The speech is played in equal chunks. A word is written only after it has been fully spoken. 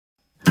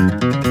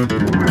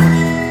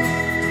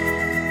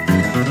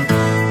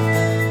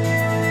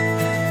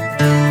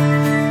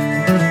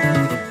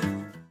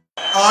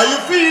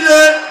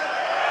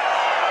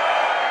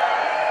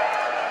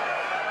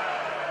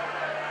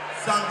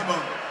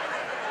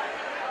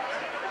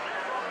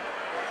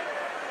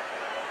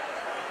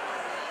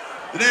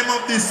The name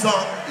of this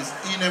song is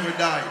He Never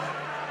Died.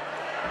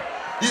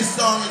 This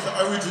song is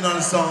the original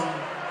song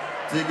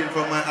taken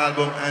from my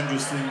album Andrew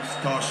Sings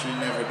Tosh, He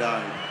Never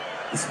Died.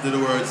 Listen to the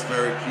words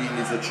very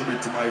keenly. It's a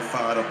tribute to my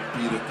father,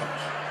 Peter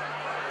Tosh.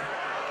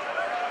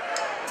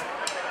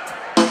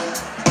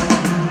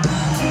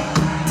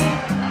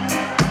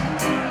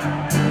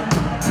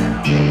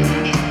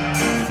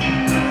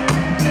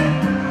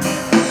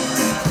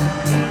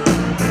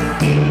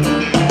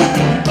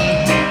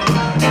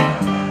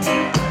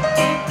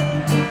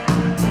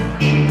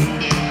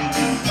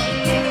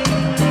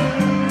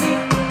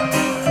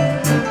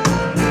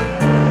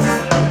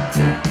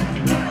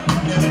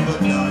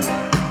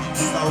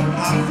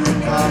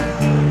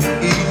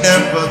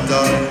 Never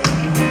died.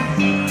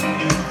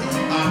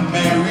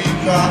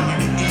 America,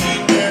 he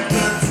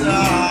never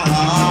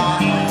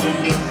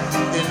died.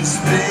 In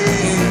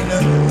Spain,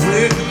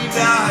 where he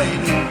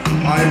died,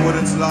 I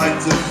wouldn't like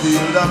to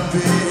feel the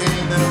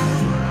pain.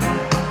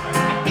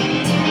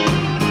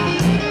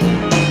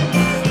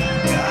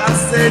 I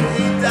said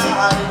he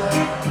died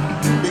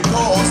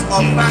because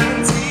of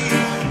vanity.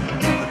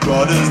 The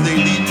brothers, they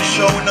need to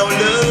show no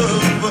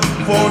love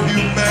for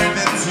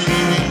humanity.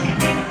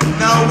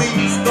 Now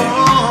he's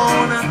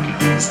gone,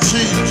 his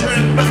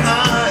children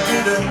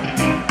behind.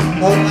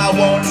 Oh, I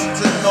want you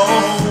to know,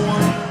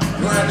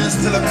 Granny's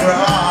still a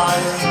cry.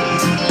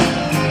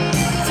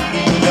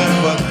 He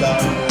never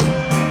died.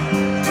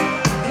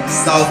 In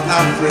South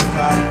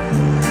Africa,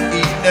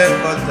 he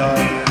never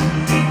died.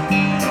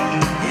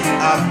 In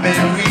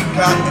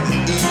America,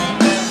 he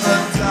never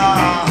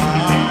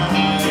died.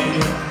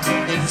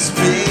 In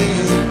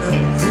Spain,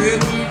 where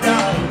he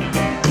died,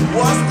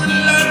 was the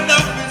land of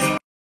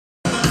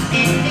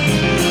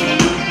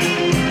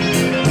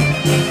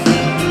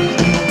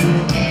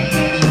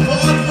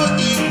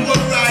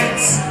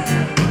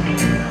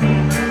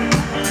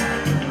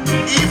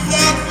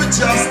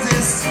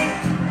justice.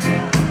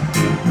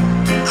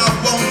 I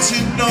want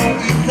you to know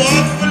he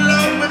fought for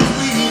love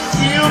between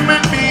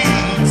human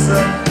beings.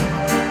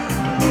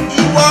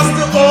 He was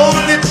the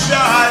only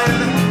child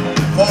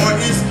for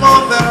his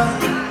mother.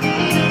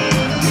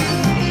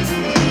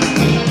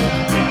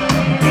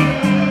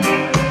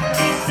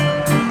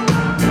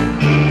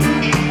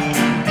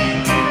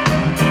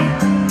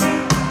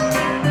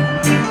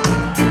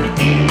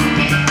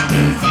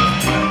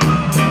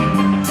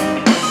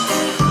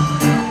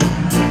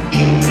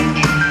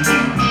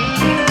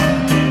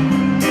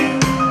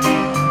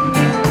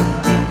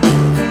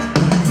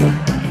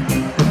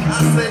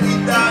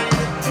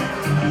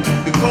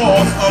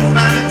 Because of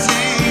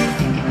vanity,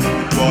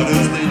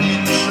 brothers, they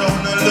need to show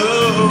no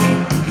love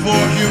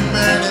for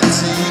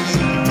humanity.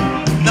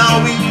 Now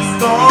he's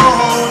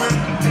gone,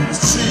 his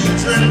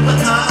children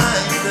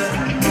behind.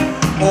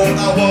 Oh,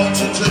 I want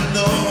you to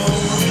know,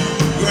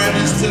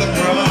 Granny's still a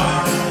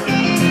cry.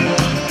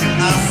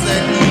 I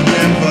said he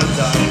never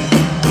died.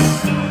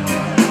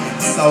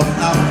 In South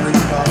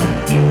Africa,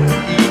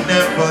 he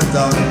never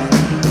died.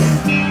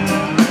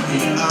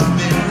 In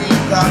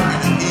America,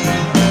 he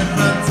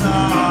never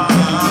died.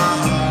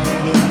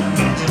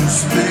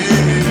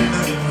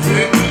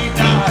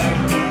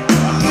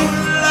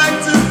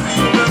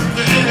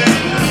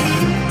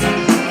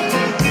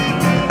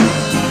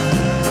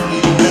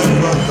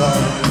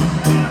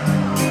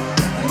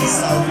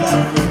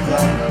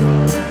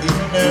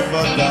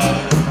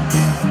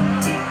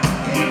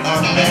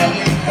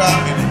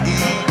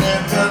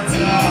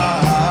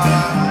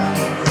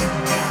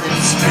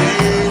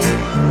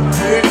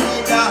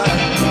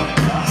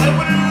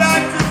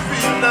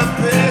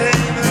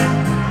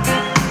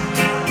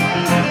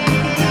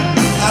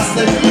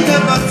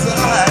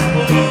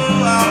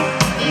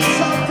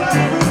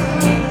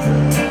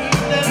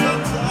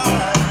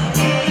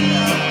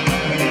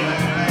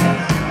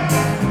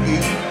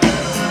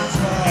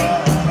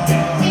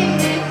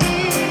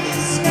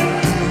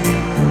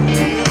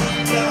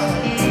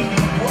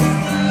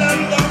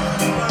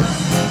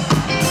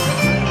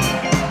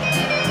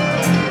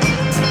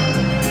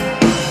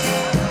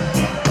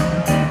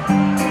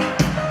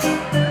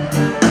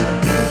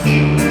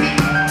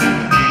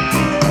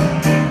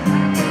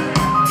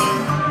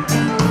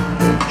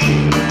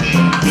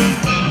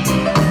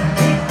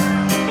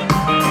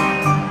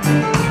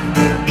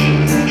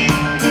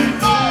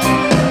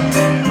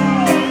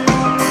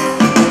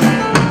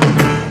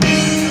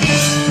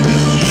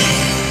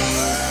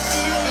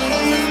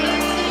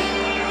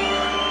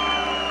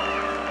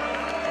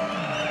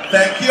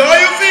 Thank you. How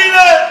you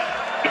feeling?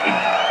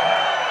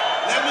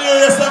 Let me hear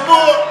you some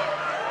more.